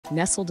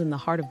Nestled in the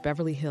heart of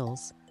Beverly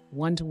Hills,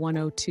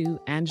 12102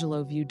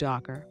 Angelo View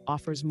Dr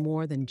offers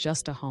more than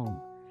just a home.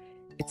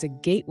 It's a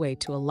gateway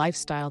to a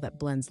lifestyle that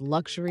blends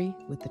luxury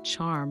with the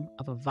charm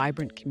of a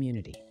vibrant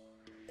community.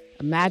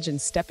 Imagine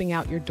stepping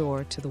out your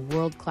door to the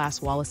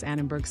world-class Wallis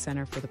Annenberg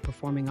Center for the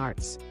Performing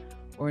Arts,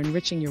 or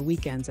enriching your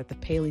weekends at the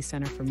Paley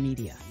Center for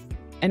Media.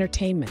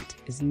 Entertainment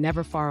is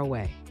never far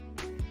away.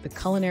 The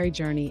culinary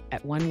journey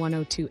at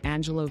 1102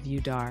 Angelo View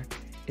Dr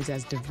is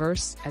as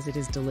diverse as it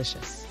is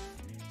delicious.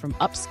 From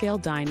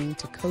upscale dining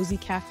to cozy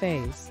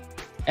cafes,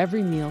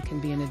 every meal can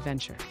be an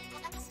adventure.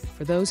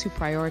 For those who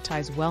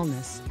prioritize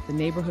wellness, the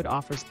neighborhood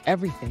offers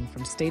everything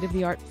from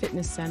state-of-the-art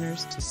fitness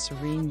centers to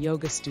serene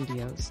yoga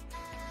studios,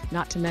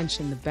 not to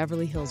mention the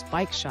Beverly Hills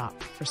Bike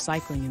Shop for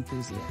cycling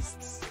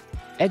enthusiasts.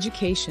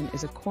 Education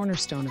is a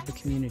cornerstone of the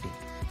community,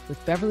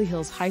 with Beverly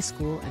Hills High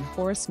School and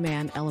Horace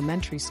Mann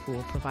Elementary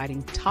School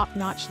providing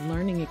top-notch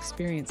learning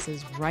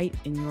experiences right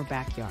in your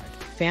backyard.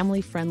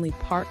 Family-friendly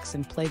parks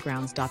and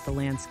playgrounds dot the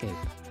landscape,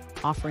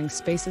 offering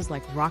spaces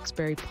like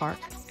Roxbury Park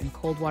and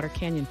Coldwater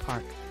Canyon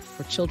Park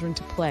for children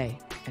to play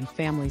and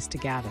families to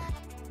gather.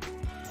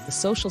 The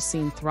social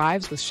scene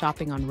thrives with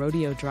shopping on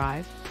Rodeo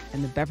Drive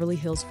and the Beverly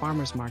Hills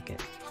Farmers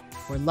Market,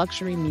 where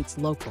luxury meets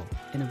local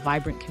in a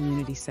vibrant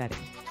community setting.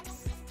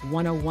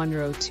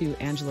 10102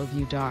 Angelo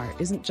View Dr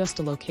isn't just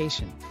a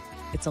location,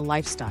 it's a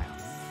lifestyle.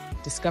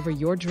 Discover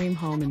your dream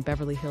home in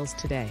Beverly Hills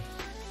today,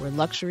 where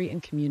luxury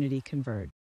and community converge.